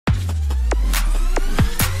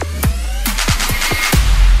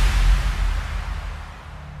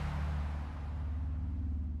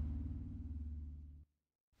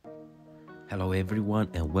Hello everyone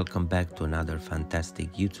and welcome back to another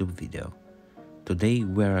fantastic YouTube video. Today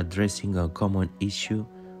we are addressing a common issue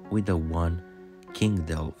with the one King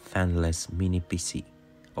Dell fanless mini PC,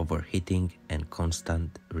 overheating and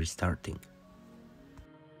constant restarting.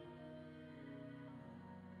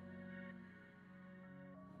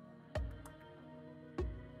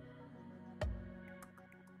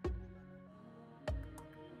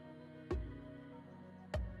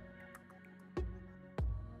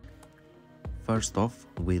 First off,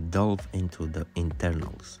 we delve into the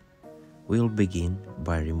internals. We'll begin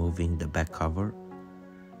by removing the back cover,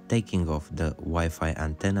 taking off the Wi-Fi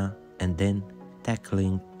antenna, and then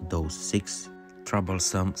tackling those 6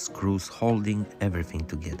 troublesome screws holding everything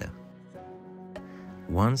together.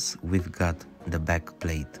 Once we've got the back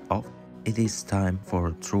plate off, it is time for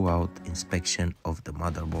a thorough inspection of the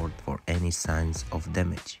motherboard for any signs of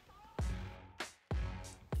damage.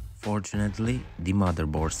 Fortunately, the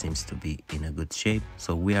motherboard seems to be in a good shape,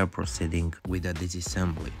 so we are proceeding with a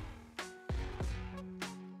disassembly.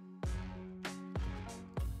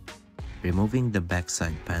 Removing the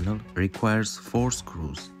backside panel requires 4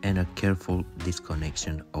 screws and a careful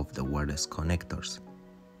disconnection of the wireless connectors.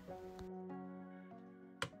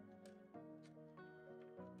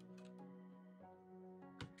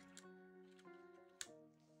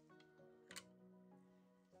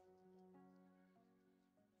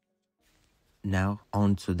 Now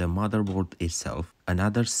onto the motherboard itself.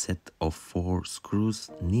 Another set of 4 screws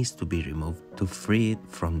needs to be removed to free it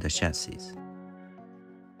from the chassis.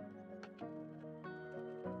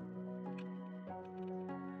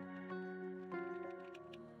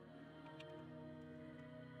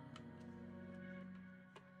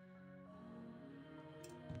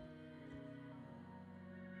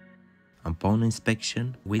 Upon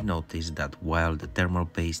inspection, we notice that while the thermal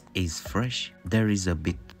paste is fresh, there is a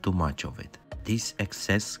bit too much of it. This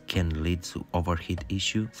excess can lead to overheat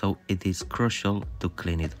issue, so it is crucial to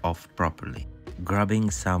clean it off properly.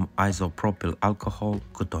 Grabbing some isopropyl alcohol,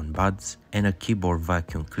 cotton buds, and a keyboard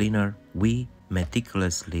vacuum cleaner, we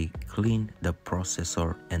meticulously clean the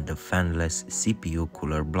processor and the fanless CPU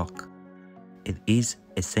cooler block. It is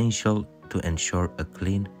essential to ensure a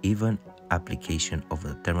clean, even application of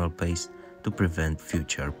the thermal paste to prevent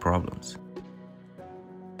future problems.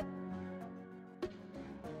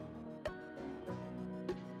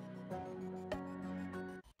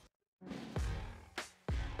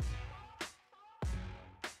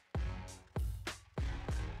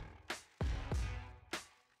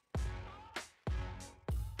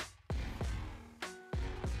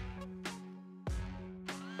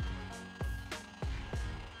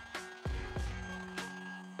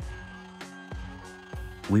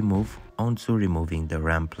 We move on to removing the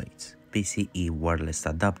RAM plates, PCIe wireless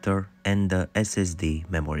adapter, and the SSD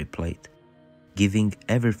memory plate, giving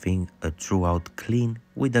everything a thorough clean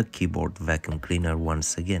with a keyboard vacuum cleaner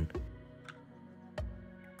once again.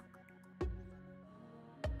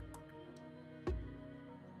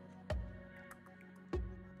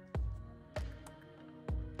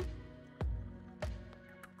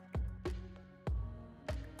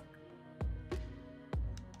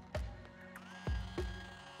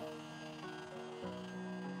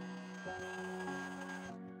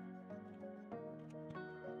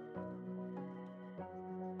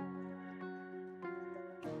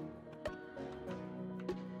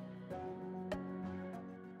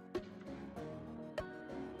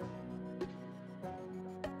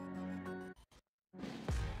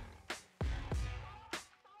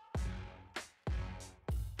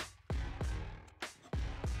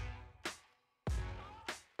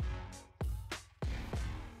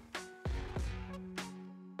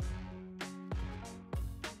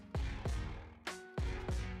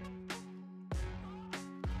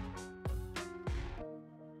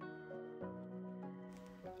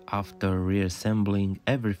 After reassembling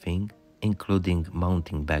everything, including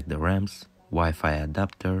mounting back the RAMs, Wi-Fi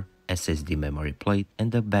adapter, SSD memory plate,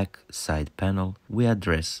 and the back side panel, we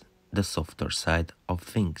address the softer side of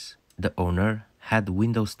things. The owner had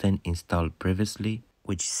Windows 10 installed previously,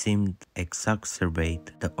 which seemed to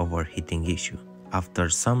exacerbate the overheating issue. After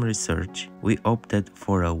some research, we opted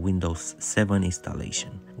for a Windows 7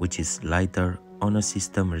 installation, which is lighter on a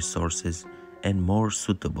system resources and more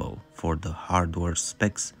suitable for the hardware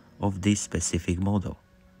specs of this specific model.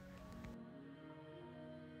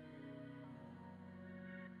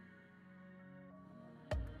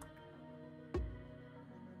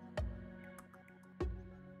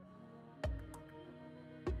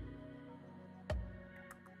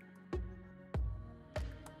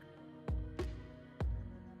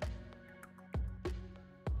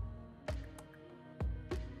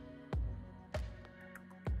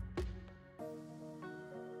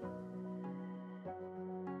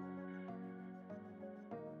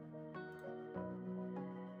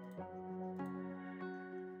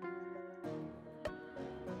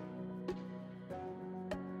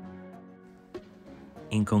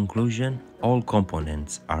 In conclusion, all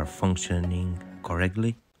components are functioning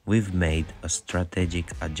correctly. We've made a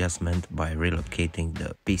strategic adjustment by relocating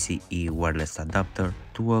the PCIe wireless adapter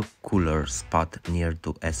to a cooler spot near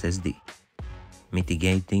to SSD,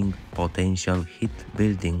 mitigating potential heat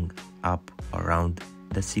building up around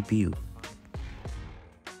the CPU.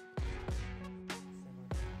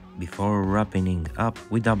 Before wrapping up,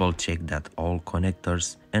 we double check that all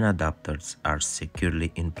connectors and adapters are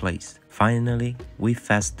securely in place. Finally, we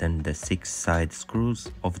fasten the 6 side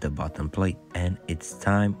screws of the bottom plate, and it's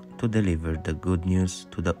time to deliver the good news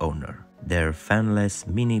to the owner. Their fanless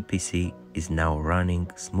mini PC is now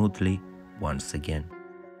running smoothly once again.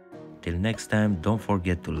 Till next time, don't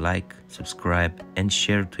forget to like, subscribe and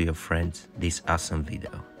share to your friends this awesome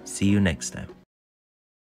video. See you next time.